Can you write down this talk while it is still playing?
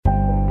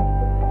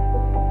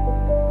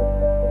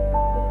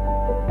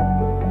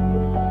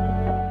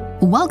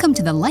Welcome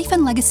to the Life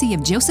and Legacy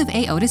of Joseph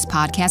A. Otis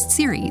podcast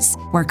series,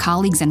 where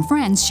colleagues and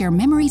friends share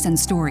memories and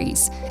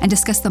stories and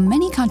discuss the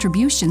many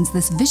contributions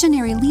this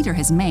visionary leader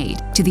has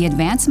made to the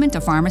advancement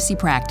of pharmacy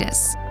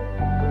practice.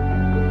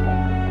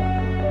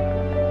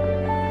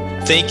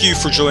 Thank you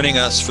for joining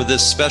us for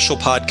this special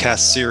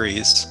podcast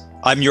series.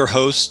 I'm your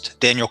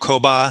host, Daniel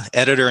Koba,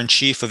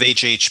 Editor-in-Chief of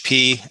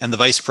HHP and the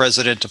Vice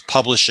President of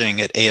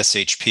Publishing at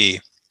ASHP.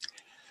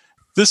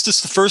 This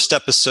is the first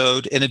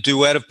episode in a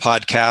duet of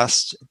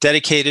podcasts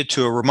dedicated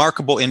to a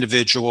remarkable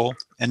individual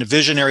and a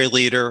visionary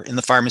leader in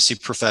the pharmacy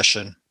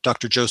profession,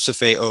 Dr.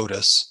 Joseph A.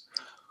 Otis.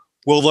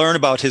 We'll learn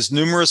about his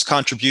numerous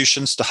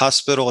contributions to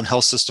hospital and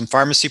health system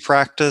pharmacy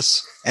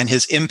practice and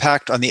his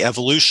impact on the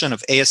evolution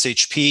of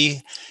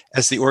ASHP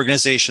as the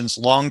organization's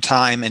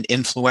longtime and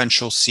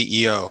influential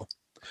CEO.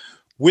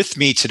 With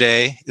me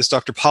today is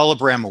Dr. Paul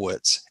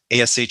Abramowitz,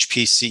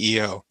 ASHP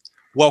CEO.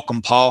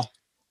 Welcome, Paul.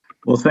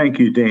 Well, thank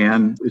you,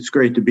 Dan. It's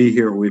great to be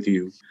here with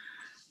you.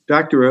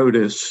 Dr.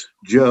 Otis,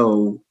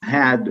 Joe,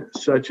 had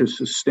such a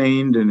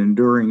sustained and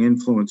enduring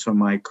influence on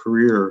my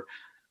career.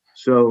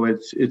 So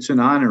it's an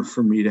honor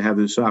for me to have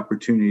this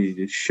opportunity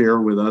to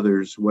share with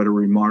others what a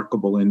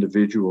remarkable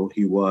individual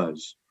he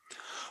was.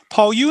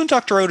 Paul, you and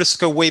Dr. Otis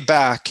go way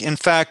back. In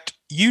fact,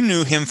 you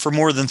knew him for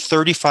more than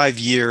 35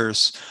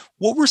 years.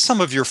 What were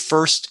some of your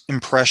first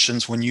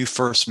impressions when you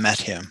first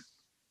met him?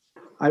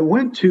 I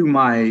went to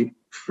my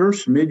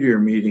first mid-year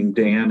meeting,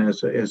 Dan,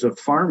 as a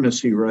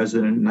pharmacy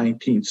resident in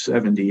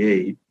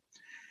 1978.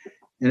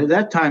 And at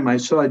that time, I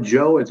saw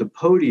Joe at the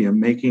podium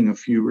making a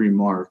few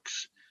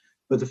remarks.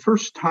 But the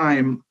first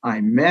time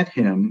I met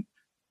him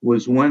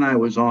was when I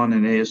was on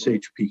an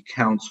ASHP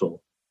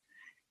council.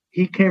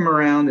 He came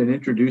around and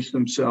introduced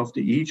himself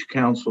to each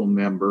council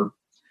member.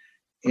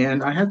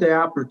 And I had the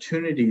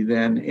opportunity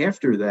then,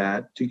 after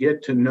that, to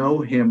get to know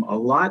him a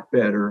lot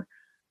better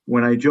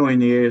when I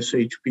joined the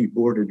ASHP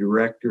Board of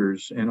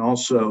Directors and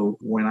also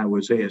when I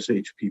was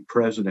ASHP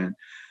President.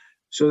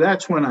 So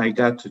that's when I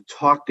got to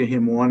talk to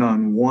him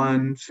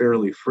one-on-one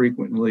fairly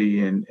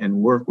frequently and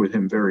work with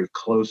him very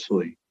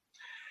closely.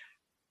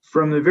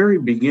 From the very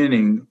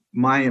beginning,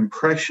 my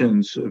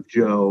impressions of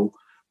Joe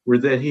were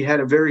that he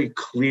had a very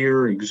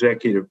clear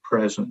executive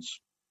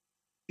presence.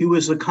 He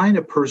was the kind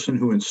of person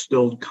who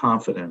instilled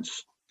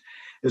confidence.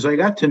 As I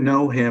got to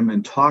know him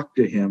and talk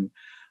to him,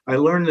 I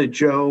learned that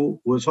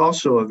Joe was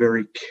also a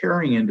very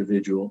caring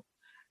individual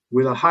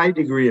with a high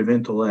degree of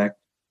intellect,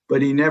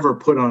 but he never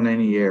put on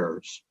any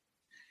airs.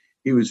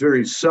 He was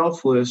very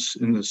selfless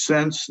in the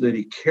sense that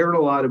he cared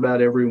a lot about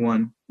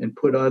everyone and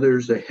put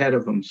others ahead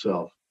of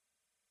himself.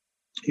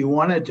 He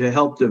wanted to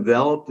help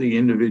develop the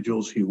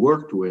individuals he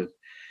worked with.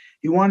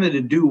 He wanted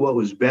to do what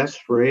was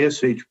best for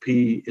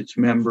ASHP, its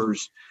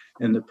members,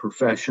 and the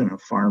profession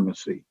of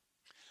pharmacy.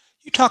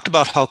 You talked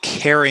about how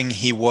caring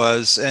he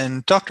was,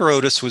 and Dr.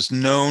 Otis was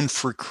known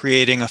for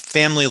creating a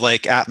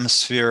family-like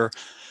atmosphere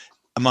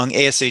among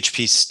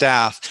ASHP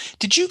staff.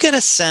 Did you get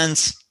a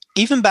sense,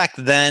 even back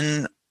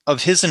then,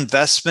 of his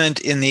investment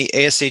in the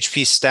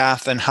ASHP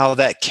staff and how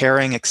that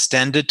caring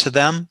extended to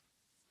them?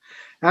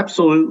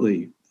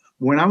 Absolutely.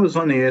 When I was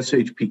on the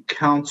ASHP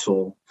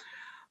Council,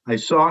 I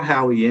saw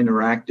how he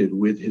interacted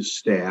with his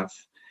staff,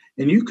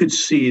 and you could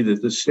see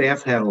that the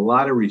staff had a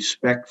lot of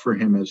respect for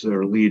him as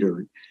their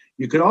leader.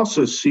 You could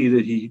also see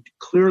that he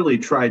clearly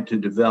tried to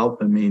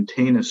develop and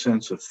maintain a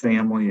sense of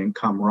family and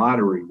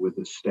camaraderie with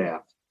his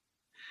staff.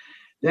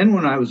 Then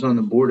when I was on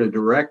the board of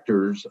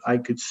directors, I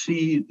could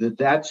see that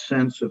that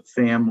sense of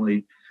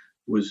family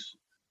was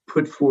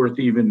put forth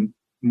even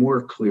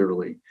more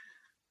clearly.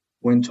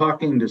 When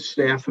talking to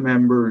staff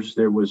members,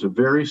 there was a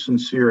very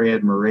sincere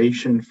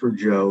admiration for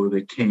Joe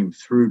that came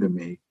through to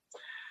me.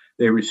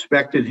 They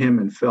respected him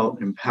and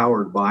felt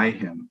empowered by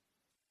him.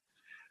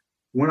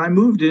 When I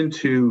moved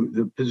into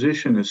the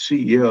position of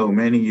CEO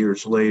many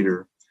years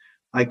later,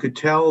 I could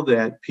tell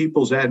that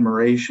people's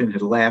admiration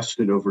had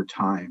lasted over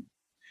time.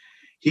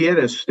 He had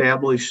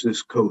established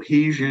this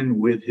cohesion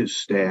with his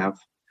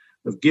staff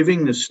of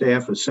giving the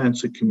staff a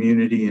sense of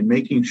community and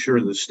making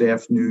sure the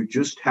staff knew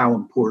just how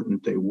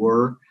important they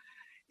were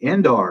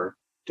and are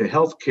to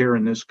healthcare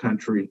in this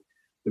country,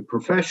 the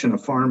profession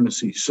of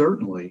pharmacy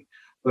certainly,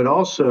 but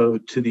also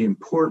to the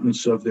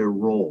importance of their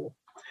role.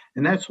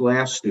 And that's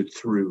lasted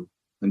through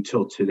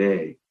until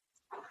today.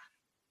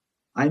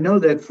 I know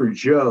that for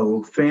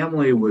Joe,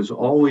 family was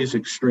always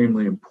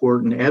extremely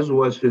important, as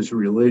was his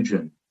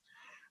religion.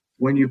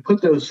 When you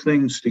put those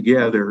things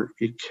together,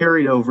 it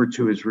carried over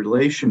to his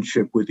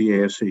relationship with the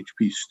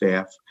ASHP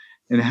staff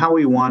and how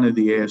he wanted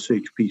the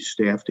ASHP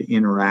staff to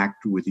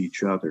interact with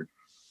each other.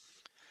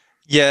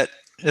 Yet,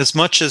 as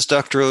much as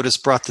Dr. Otis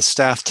brought the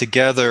staff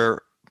together,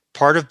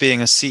 part of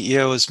being a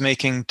CEO is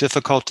making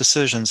difficult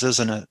decisions,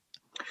 isn't it?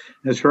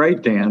 That's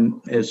right, Dan.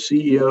 As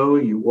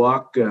CEO, you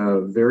walk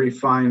a very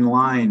fine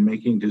line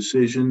making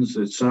decisions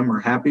that some are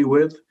happy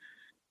with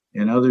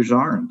and others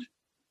aren't.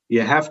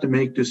 You have to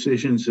make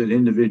decisions that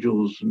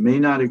individuals may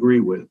not agree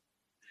with.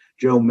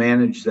 Joe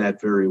managed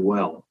that very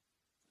well.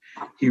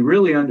 He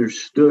really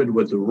understood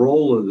what the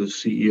role of the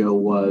CEO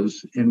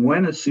was and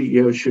when a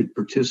CEO should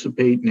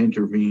participate and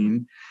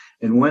intervene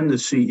and when the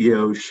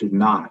CEO should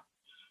not,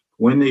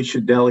 when they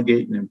should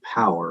delegate and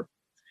empower.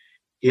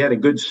 He had a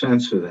good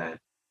sense of that.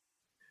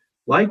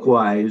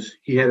 Likewise,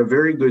 he had a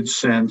very good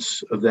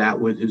sense of that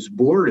with his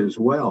board as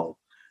well.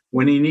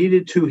 When he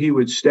needed to, he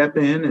would step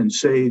in and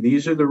say,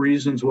 these are the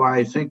reasons why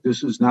I think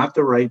this is not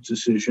the right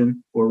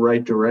decision or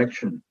right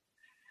direction.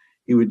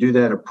 He would do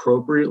that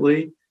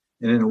appropriately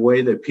and in a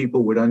way that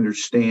people would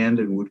understand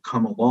and would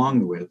come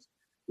along with,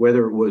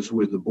 whether it was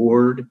with the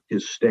board,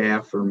 his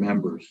staff, or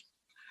members.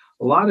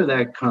 A lot of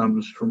that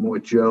comes from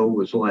what Joe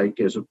was like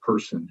as a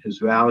person, his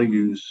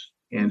values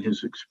and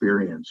his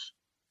experience.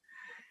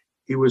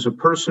 He was a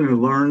person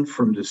who learned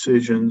from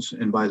decisions,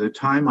 and by the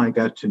time I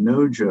got to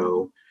know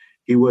Joe,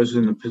 he was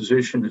in the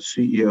position of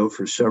CEO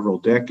for several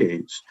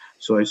decades.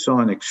 So I saw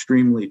an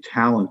extremely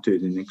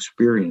talented and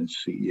experienced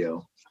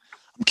CEO.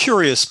 I'm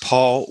curious,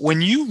 Paul,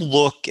 when you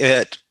look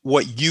at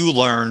what you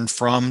learned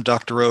from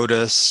Dr.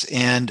 Otis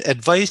and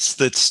advice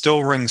that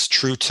still rings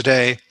true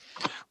today,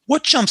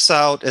 what jumps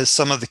out as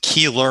some of the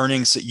key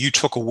learnings that you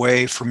took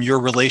away from your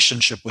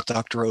relationship with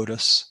Dr.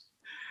 Otis?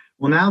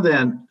 Well, now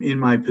that in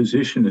my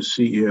position as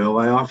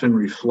CEO, I often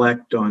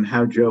reflect on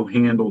how Joe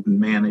handled and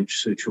managed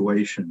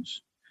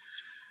situations.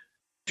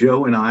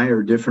 Joe and I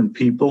are different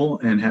people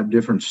and have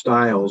different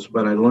styles,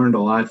 but I learned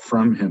a lot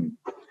from him.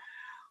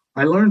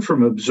 I learned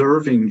from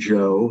observing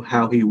Joe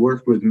how he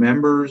worked with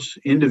members,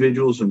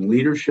 individuals in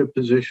leadership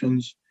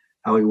positions,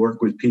 how he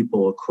worked with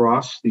people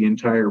across the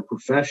entire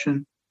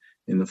profession,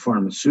 in the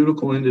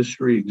pharmaceutical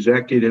industry,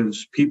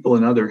 executives, people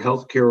in other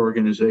healthcare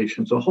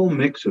organizations, a whole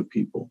mix of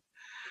people.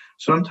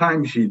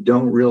 Sometimes you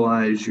don't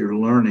realize you're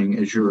learning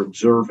as you're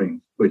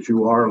observing, but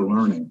you are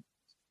learning.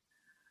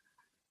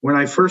 When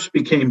I first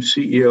became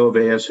CEO of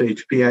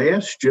ASHP, I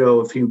asked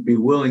Joe if he would be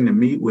willing to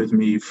meet with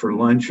me for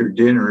lunch or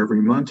dinner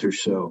every month or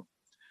so.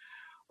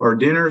 Our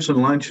dinners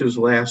and lunches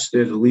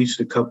lasted at least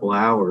a couple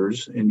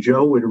hours, and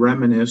Joe would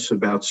reminisce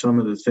about some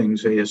of the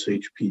things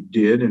ASHP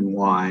did and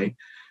why,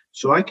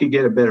 so I could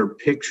get a better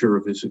picture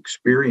of his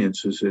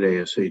experiences at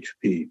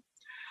ASHP.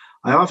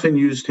 I often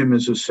used him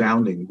as a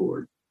sounding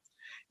board.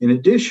 In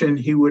addition,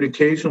 he would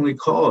occasionally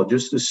call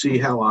just to see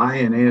how I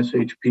and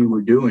ASHP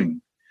were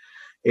doing.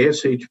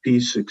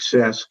 ASHP's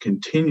success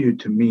continued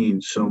to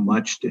mean so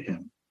much to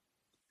him.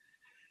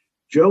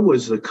 Joe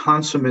was the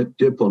consummate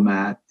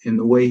diplomat in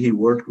the way he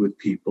worked with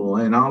people,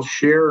 and I'll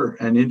share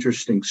an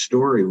interesting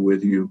story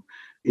with you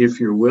if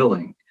you're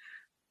willing.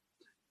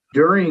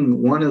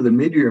 During one of the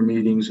mid-year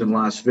meetings in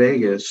Las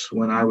Vegas,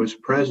 when I was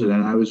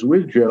president, I was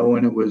with Joe,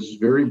 and it was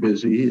very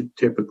busy,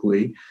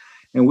 typically,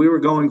 and we were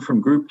going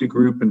from group to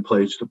group and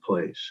place to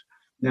place.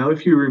 Now,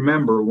 if you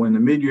remember, when the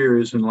mid-year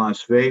is in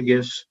Las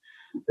Vegas,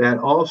 that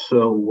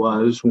also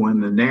was when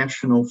the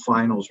National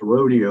Finals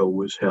Rodeo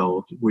was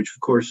held, which of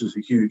course is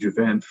a huge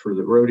event for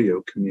the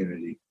rodeo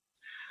community.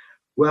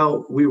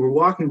 Well, we were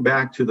walking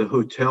back to the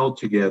hotel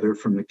together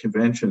from the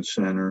convention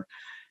center,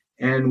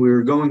 and we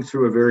were going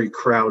through a very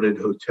crowded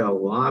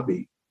hotel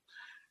lobby.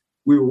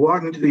 We were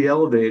walking to the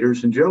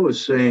elevators, and Joe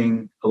was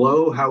saying,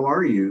 "Hello, how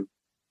are you?"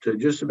 to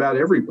just about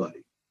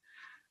everybody.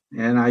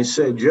 And I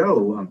said,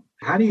 "Joe,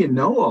 how do you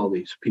know all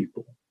these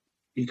people?"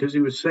 Because he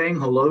was saying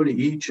hello to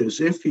each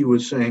as if he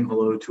was saying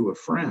hello to a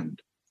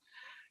friend.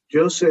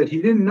 Joe said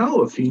he didn't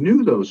know if he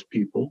knew those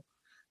people,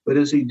 but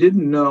as he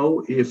didn't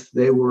know if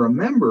they were a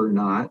member or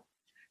not,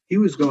 he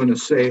was going to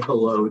say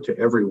hello to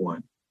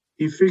everyone.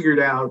 He figured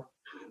out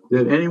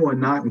that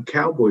anyone not in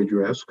cowboy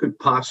dress could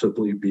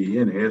possibly be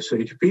an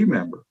ASHP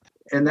member.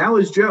 And that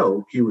was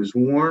Joe. He was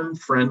warm,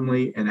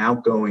 friendly, and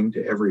outgoing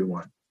to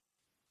everyone.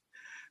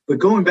 But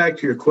going back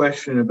to your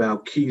question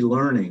about key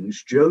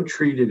learnings, Joe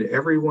treated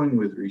everyone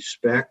with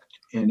respect,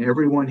 and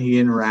everyone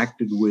he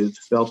interacted with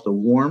felt the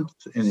warmth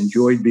and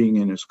enjoyed being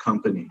in his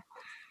company.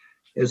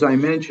 As I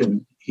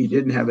mentioned, he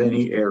didn't have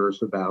any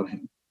airs about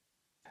him.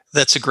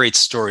 That's a great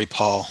story,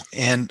 Paul,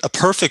 and a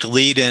perfect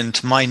lead-in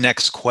to my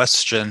next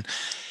question.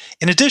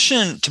 In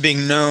addition to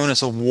being known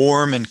as a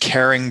warm and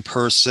caring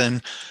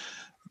person,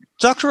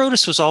 Dr.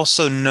 Otis was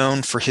also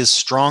known for his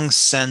strong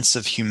sense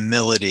of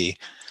humility.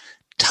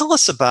 Tell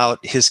us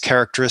about his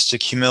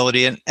characteristic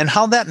humility and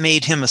how that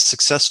made him a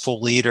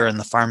successful leader in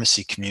the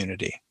pharmacy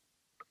community.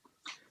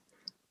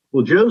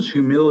 Well, Joe's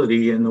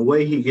humility and the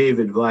way he gave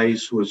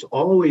advice was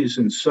always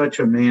in such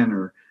a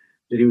manner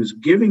that he was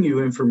giving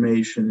you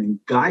information and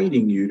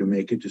guiding you to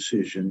make a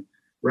decision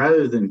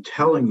rather than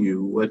telling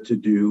you what to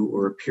do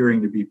or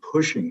appearing to be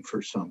pushing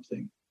for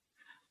something.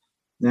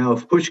 Now,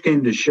 if push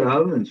came to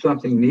shove and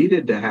something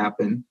needed to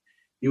happen,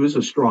 he was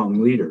a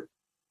strong leader.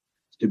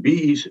 To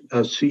be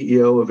a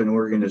CEO of an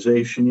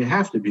organization, you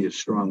have to be a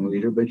strong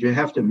leader, but you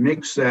have to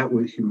mix that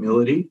with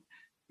humility.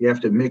 You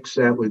have to mix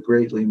that with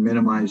greatly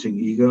minimizing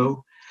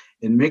ego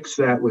and mix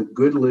that with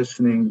good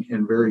listening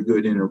and very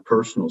good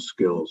interpersonal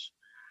skills.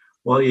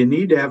 While you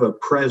need to have a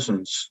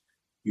presence,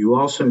 you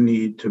also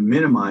need to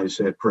minimize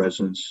that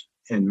presence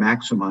and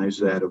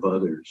maximize that of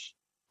others.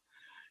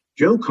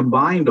 Joe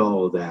combined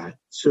all of that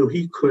so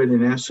he could,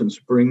 in essence,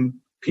 bring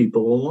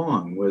people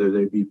along, whether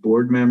they be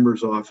board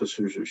members,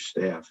 officers, or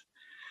staff.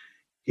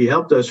 He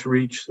helped us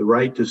reach the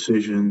right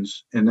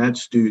decisions, and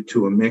that's due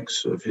to a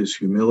mix of his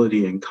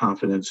humility and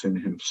confidence in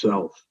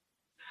himself.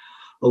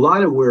 A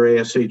lot of where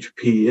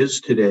ASHP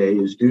is today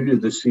is due to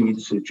the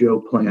seeds that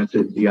Joe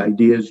planted, the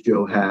ideas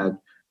Joe had,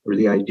 or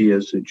the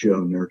ideas that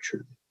Joe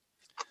nurtured.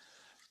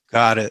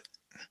 Got it.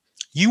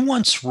 You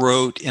once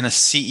wrote in a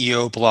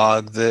CEO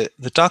blog that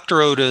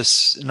Dr.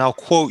 Otis, and I'll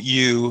quote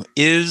you,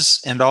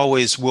 is and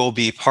always will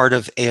be part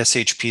of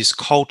ASHP's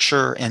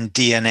culture and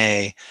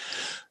DNA.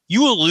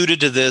 You alluded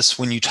to this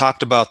when you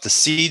talked about the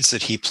seeds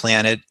that he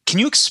planted. Can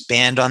you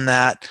expand on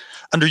that?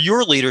 Under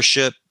your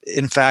leadership,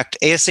 in fact,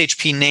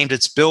 ASHP named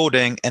its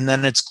building and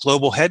then its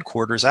global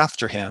headquarters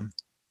after him.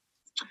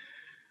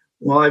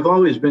 Well, I've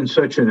always been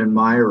such an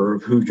admirer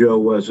of who Joe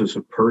was as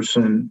a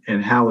person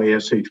and how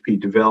ASHP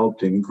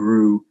developed and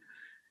grew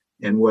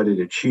and what it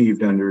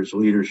achieved under his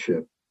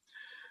leadership.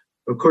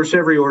 Of course,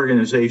 every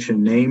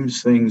organization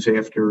names things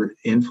after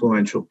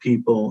influential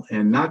people,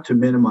 and not to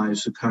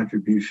minimize the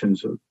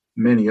contributions of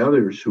many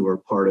others who are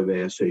part of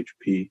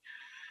ASHP,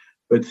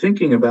 but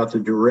thinking about the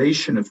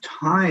duration of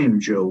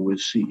time Joe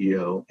was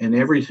CEO and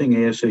everything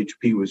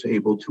ASHP was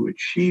able to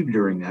achieve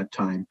during that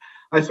time,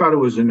 I thought it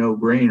was a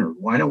no-brainer.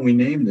 Why don't we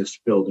name this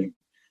building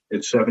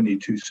at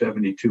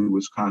 7272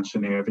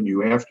 Wisconsin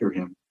Avenue after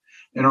him?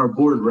 And our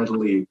board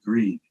readily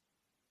agreed.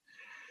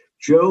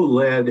 Joe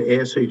led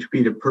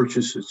ASHP to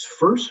purchase its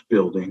first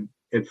building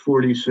at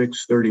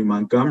 4630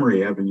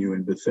 Montgomery Avenue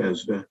in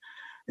Bethesda,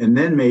 and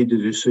then made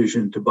the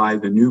decision to buy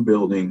the new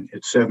building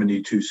at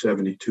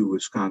 7272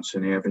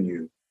 Wisconsin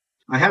Avenue.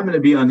 I happened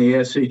to be on the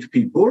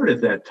ASHP board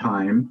at that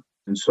time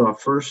and saw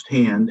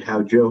firsthand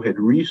how Joe had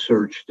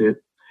researched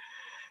it,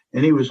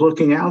 and he was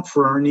looking out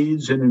for our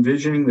needs and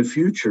envisioning the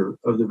future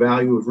of the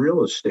value of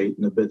real estate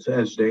in the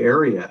Bethesda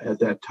area at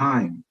that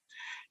time.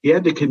 He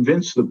had to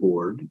convince the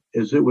board,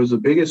 as it was the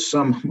biggest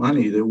sum of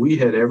money that we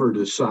had ever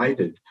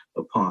decided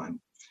upon.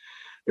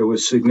 There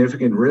was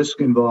significant risk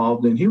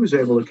involved, and he was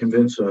able to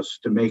convince us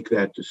to make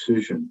that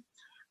decision.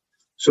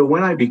 So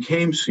when I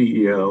became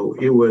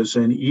CEO, it was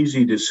an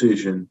easy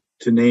decision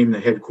to name the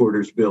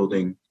headquarters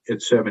building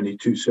at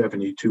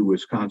 7272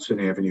 Wisconsin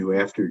Avenue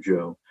after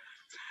Joe.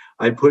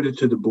 I put it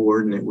to the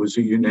board, and it was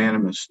a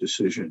unanimous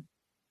decision.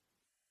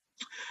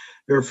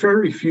 There are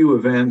very few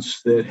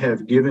events that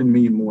have given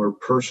me more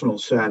personal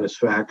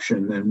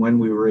satisfaction than when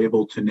we were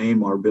able to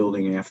name our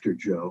building after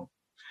Joe.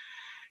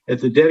 At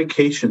the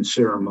dedication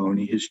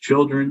ceremony, his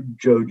children,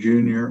 Joe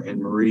Jr.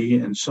 and Marie,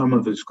 and some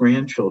of his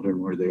grandchildren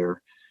were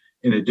there,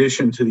 in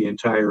addition to the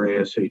entire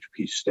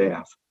ASHP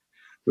staff.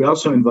 We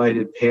also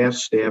invited past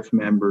staff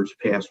members,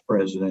 past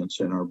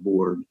presidents, and our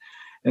board.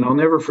 And I'll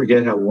never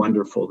forget how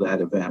wonderful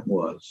that event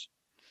was.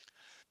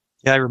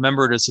 Yeah, I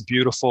remember it as a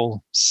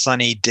beautiful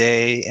sunny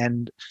day,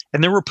 and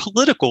there were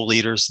political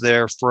leaders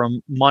there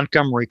from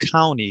Montgomery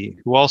County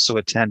who also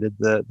attended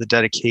the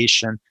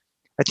dedication.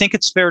 I think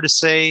it's fair to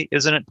say,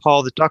 isn't it,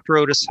 Paul, that Dr.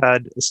 Otis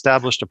had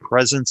established a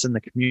presence in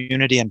the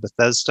community in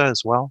Bethesda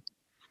as well?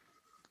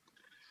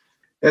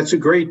 That's a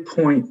great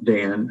point,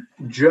 Dan.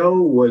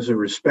 Joe was a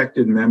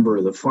respected member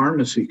of the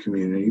pharmacy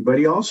community, but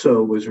he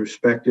also was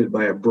respected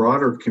by a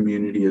broader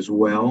community as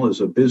well, as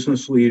a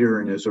business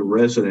leader and as a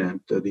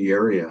resident of the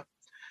area.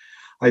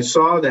 I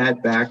saw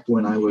that back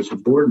when I was a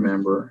board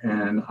member,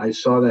 and I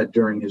saw that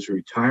during his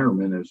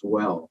retirement as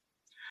well.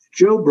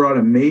 Joe brought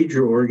a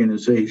major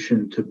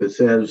organization to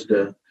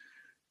Bethesda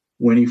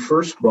when he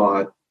first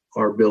bought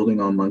our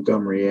building on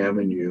Montgomery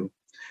Avenue.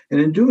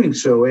 And in doing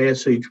so,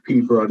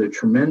 ASHP brought a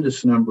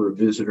tremendous number of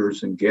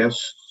visitors and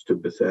guests to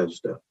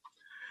Bethesda.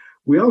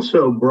 We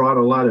also brought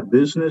a lot of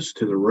business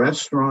to the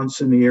restaurants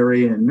in the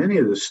area, and many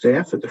of the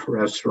staff at the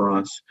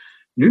restaurants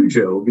knew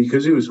Joe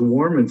because he was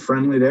warm and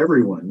friendly to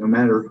everyone, no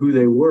matter who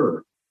they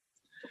were.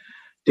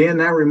 Dan,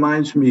 that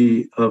reminds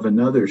me of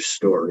another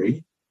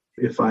story,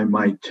 if I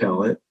might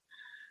tell it.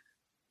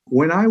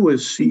 When I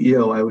was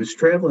CEO, I was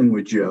traveling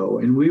with Joe,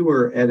 and we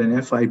were at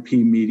an FIP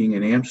meeting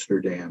in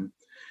Amsterdam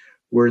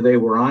where they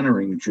were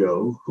honoring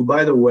Joe, who,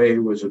 by the way,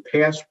 was a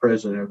past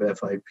president of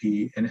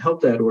FIP and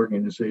helped that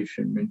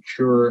organization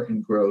mature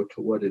and grow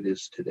to what it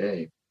is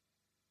today.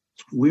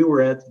 We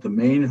were at the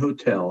main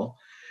hotel,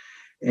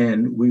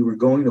 and we were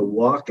going to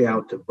walk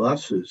out to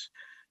buses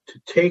to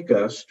take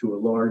us to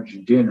a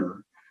large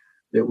dinner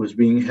that was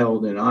being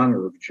held in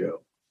honor of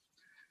Joe.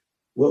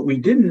 What we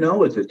didn't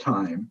know at the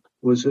time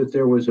was that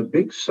there was a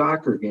big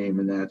soccer game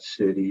in that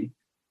city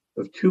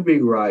of two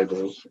big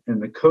rivals, and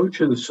the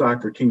coach of the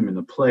soccer team and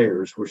the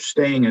players were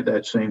staying at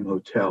that same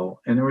hotel,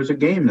 and there was a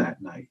game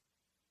that night.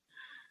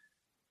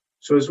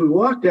 So as we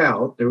walked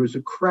out, there was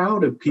a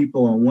crowd of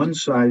people on one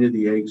side of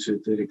the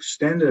exit that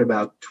extended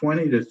about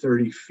 20 to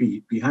 30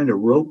 feet behind a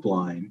rope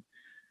line,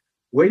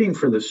 waiting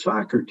for the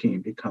soccer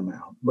team to come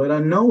out. But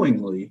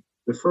unknowingly,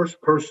 the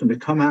first person to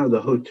come out of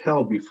the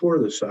hotel before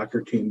the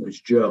soccer team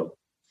was Joe.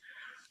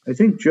 I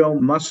think Joe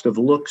must have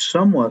looked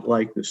somewhat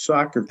like the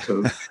soccer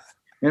coach,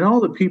 and all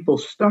the people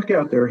stuck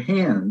out their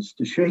hands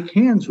to shake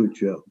hands with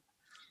Joe.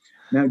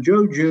 Now,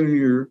 Joe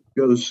Jr.,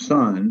 Joe's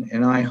son,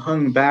 and I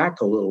hung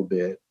back a little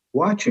bit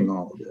watching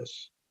all of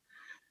this.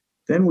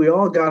 Then we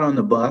all got on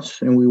the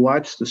bus and we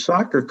watched the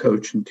soccer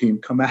coaching team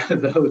come out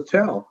of the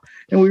hotel.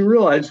 And we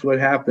realized what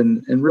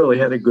happened and really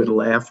had a good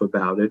laugh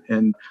about it.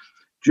 And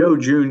Joe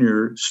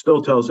Jr.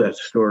 still tells that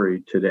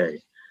story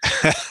today.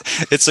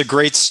 It's a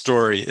great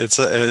story. It's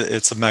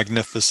a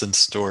magnificent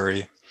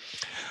story.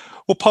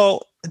 Well,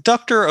 Paul,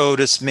 Dr.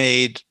 Otis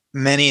made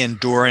many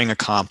enduring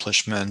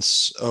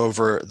accomplishments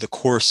over the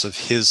course of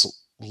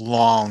his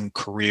long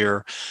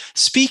career.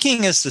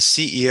 Speaking as the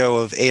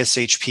CEO of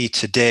ASHP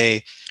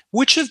today,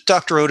 which of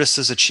Dr.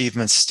 Otis's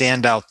achievements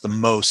stand out the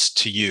most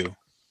to you?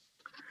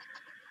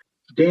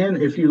 Dan,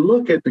 if you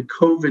look at the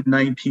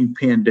COVID-19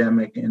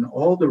 pandemic and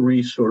all the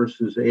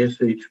resources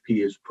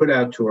ASHP has put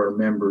out to our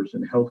members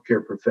and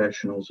healthcare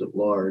professionals at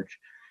large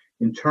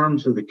in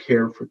terms of the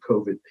care for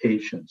COVID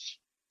patients,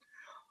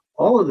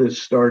 all of this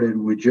started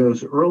with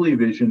Joe's early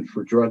vision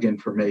for drug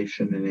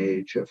information in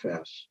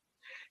AHFS.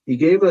 He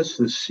gave us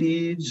the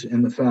seeds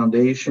and the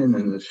foundation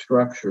and the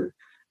structure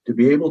to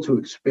be able to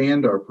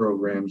expand our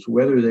programs,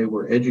 whether they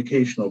were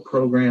educational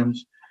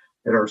programs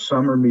at our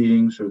summer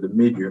meetings or the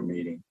mid-year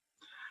meeting.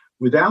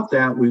 Without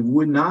that, we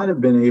would not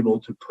have been able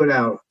to put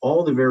out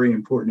all the very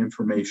important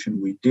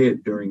information we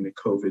did during the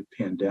COVID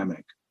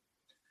pandemic.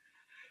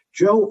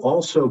 Joe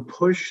also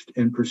pushed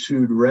and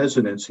pursued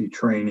residency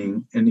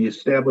training and the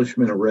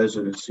establishment of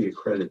residency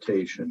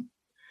accreditation.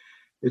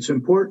 It's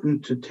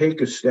important to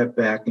take a step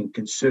back and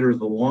consider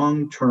the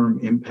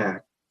long-term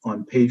impact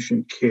on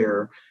patient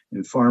care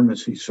and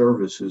pharmacy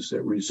services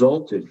that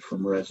resulted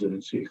from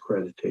residency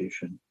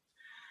accreditation.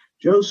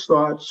 Joe's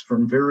thoughts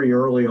from very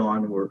early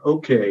on were,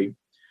 okay,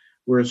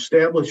 we're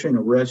establishing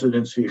a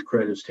residency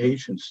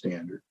accreditation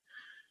standard,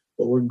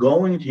 but we're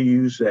going to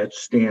use that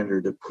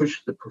standard to push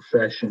the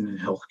profession and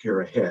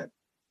healthcare ahead.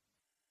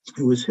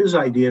 It was his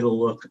idea to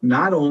look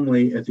not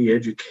only at the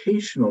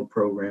educational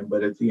program,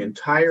 but at the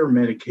entire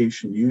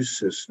medication use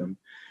system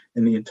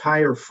and the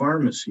entire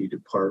pharmacy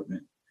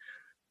department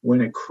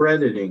when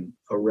accrediting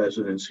a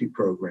residency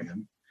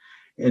program,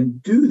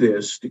 and do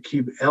this to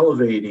keep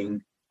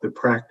elevating the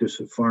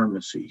practice of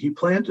pharmacy. He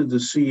planted the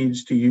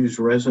seeds to use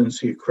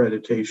residency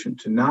accreditation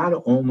to not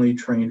only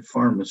train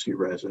pharmacy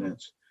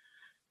residents,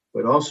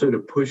 but also to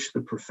push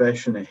the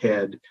profession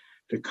ahead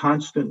to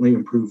constantly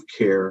improve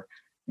care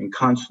and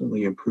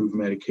constantly improve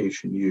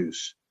medication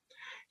use.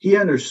 He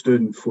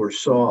understood and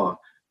foresaw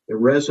that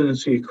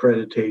residency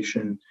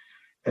accreditation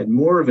had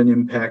more of an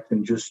impact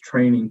than just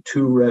training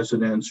 2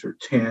 residents or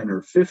 10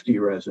 or 50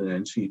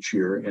 residents each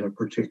year in a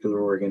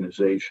particular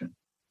organization.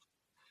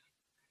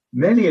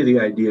 Many of the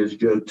ideas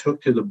Joe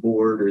took to the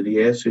board or the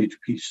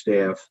ASHP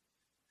staff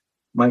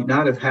might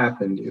not have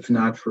happened if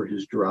not for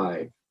his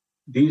drive.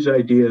 These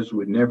ideas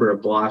would never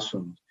have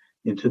blossomed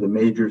into the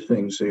major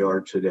things they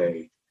are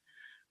today.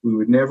 We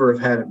would never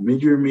have had a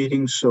mid-year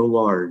meeting so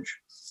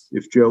large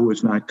if Joe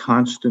was not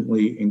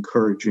constantly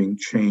encouraging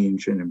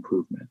change and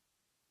improvement.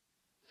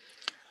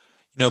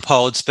 You know,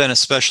 Paul, it's been a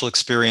special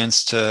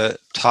experience to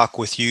talk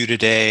with you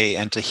today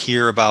and to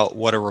hear about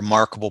what a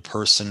remarkable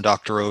person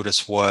Dr.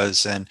 Otis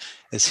was and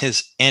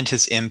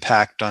his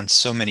impact on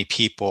so many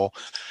people.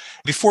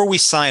 Before we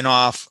sign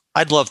off,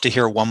 I'd love to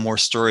hear one more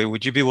story.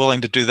 Would you be willing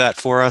to do that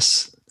for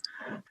us?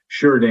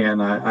 Sure, Dan.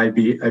 I'd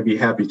be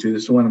happy to.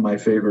 This is one of my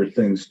favorite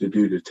things to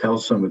do, to tell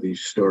some of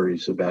these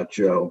stories about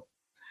Joe.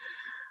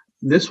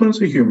 This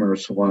one's a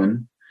humorous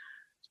one.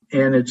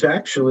 And it's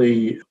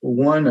actually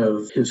one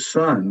of his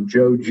son,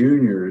 Joe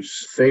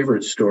Jr.'s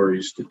favorite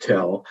stories to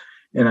tell.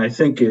 And I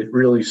think it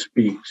really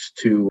speaks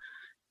to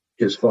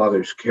his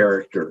father's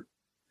character.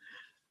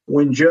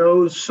 When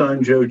Joe's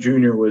son, Joe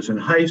Jr., was in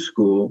high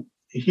school,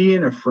 he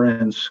and a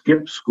friend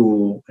skipped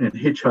school and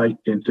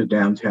hitchhiked into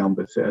downtown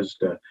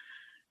Bethesda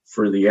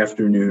for the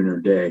afternoon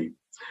or day.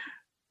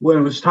 When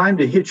it was time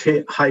to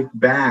hitchhike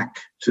back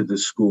to the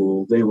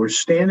school, they were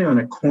standing on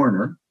a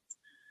corner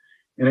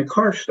and a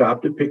car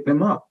stopped to pick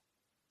them up.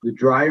 The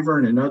driver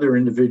and another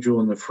individual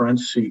in the front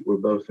seat were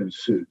both in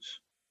suits.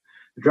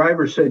 The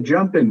driver said,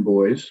 "Jump in,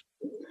 boys,"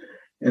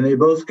 and they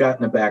both got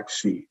in the back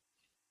seat.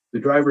 The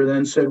driver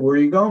then said, "Where are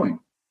you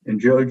going?" And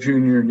Joe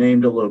Jr.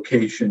 named a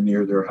location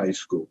near their high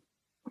school.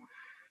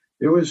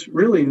 There was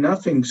really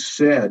nothing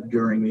said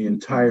during the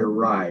entire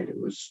ride. It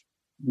was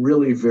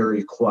really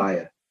very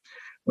quiet.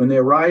 When they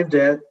arrived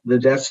at the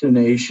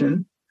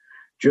destination,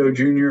 Joe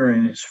Jr.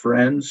 and his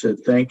friends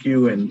said thank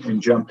you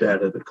and jumped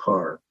out of the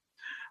car.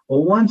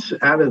 Well, once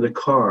out of the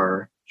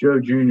car, Joe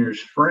Jr.'s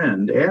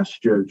friend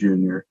asked Joe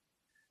Jr.,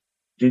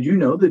 "Did you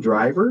know the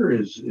driver?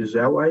 Is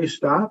that why you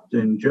stopped?"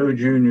 And Joe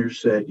Jr.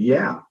 said,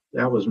 "Yeah,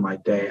 that was my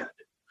dad."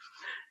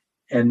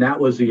 And that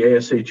was the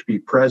ASHP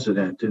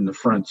president in the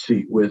front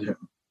seat with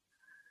him.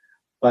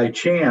 By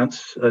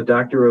chance,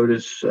 Dr.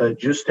 Otis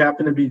just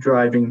happened to be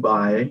driving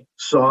by,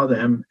 saw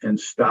them, and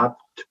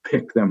stopped to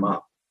pick them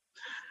up.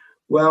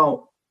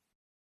 Well,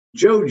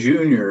 Joe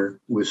Jr.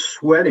 was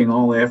sweating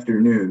all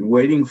afternoon,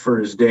 waiting for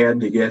his dad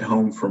to get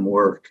home from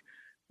work.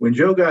 When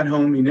Joe got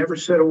home, he never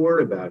said a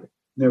word about it.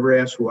 never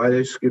asked why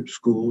they skipped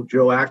school.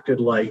 Joe acted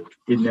like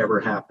it never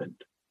happened.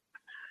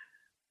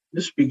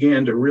 This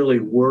began to really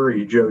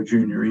worry Joe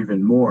Jr.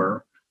 even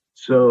more.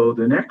 So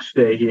the next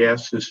day he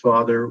asked his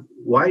father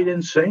why he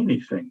didn't say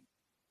anything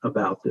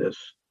about this.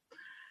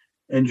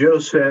 And Joe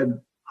said,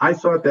 "I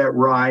thought that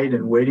ride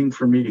and waiting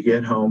for me to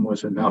get home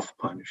was enough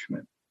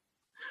punishment."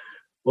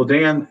 Well,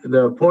 Dan,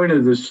 the point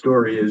of this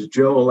story is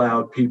Joe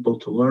allowed people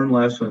to learn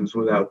lessons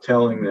without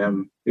telling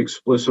them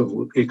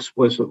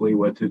explicitly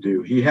what to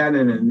do. He had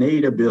an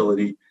innate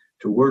ability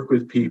to work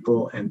with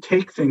people and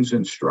take things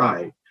in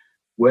stride,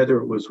 whether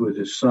it was with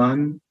his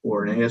son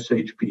or an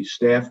ASHP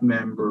staff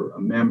member,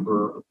 a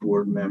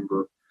board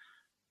member,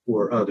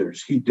 or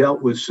others. He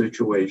dealt with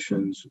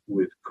situations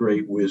with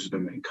great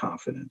wisdom and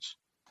confidence.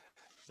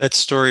 That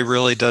story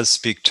really does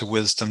speak to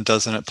wisdom,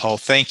 doesn't it, Paul?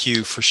 Thank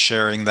you for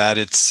sharing that.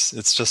 It's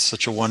just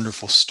such a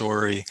wonderful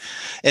story.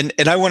 And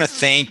I want to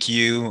thank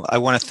you. I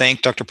want to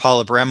thank Dr.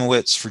 Paul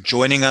Abramowitz for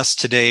joining us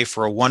today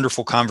for a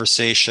wonderful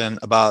conversation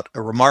about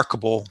a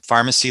remarkable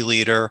pharmacy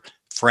leader,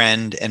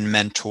 friend, and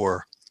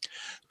mentor.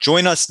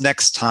 Join us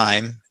next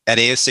time at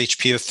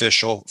ASHP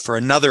Official for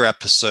another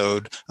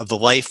episode of the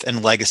life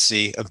and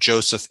legacy of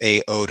Joseph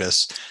A.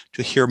 Otis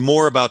to hear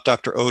more about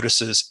Dr.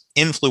 Otis's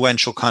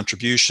influential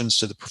contributions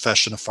to the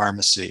profession of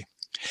pharmacy.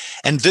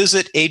 And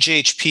visit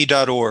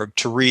ajhp.org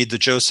to read the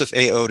Joseph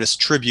A. Otis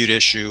tribute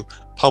issue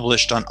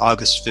published on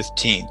August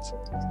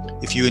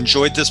 15th. If you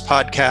enjoyed this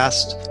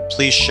podcast,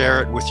 please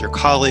share it with your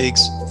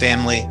colleagues,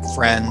 family,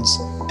 friends,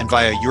 and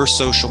via your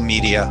social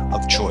media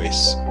of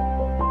choice.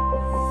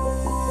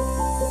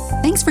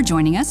 Thanks for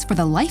joining us for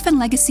the Life and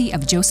Legacy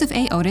of Joseph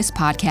A. Otis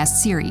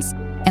podcast series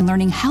and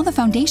learning how the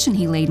foundation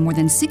he laid more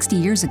than 60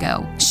 years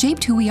ago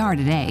shaped who we are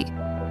today.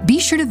 Be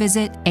sure to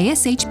visit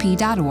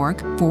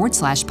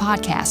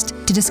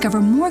ashp.org/podcast to discover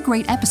more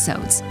great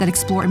episodes that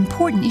explore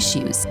important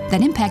issues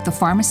that impact the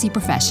pharmacy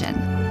profession.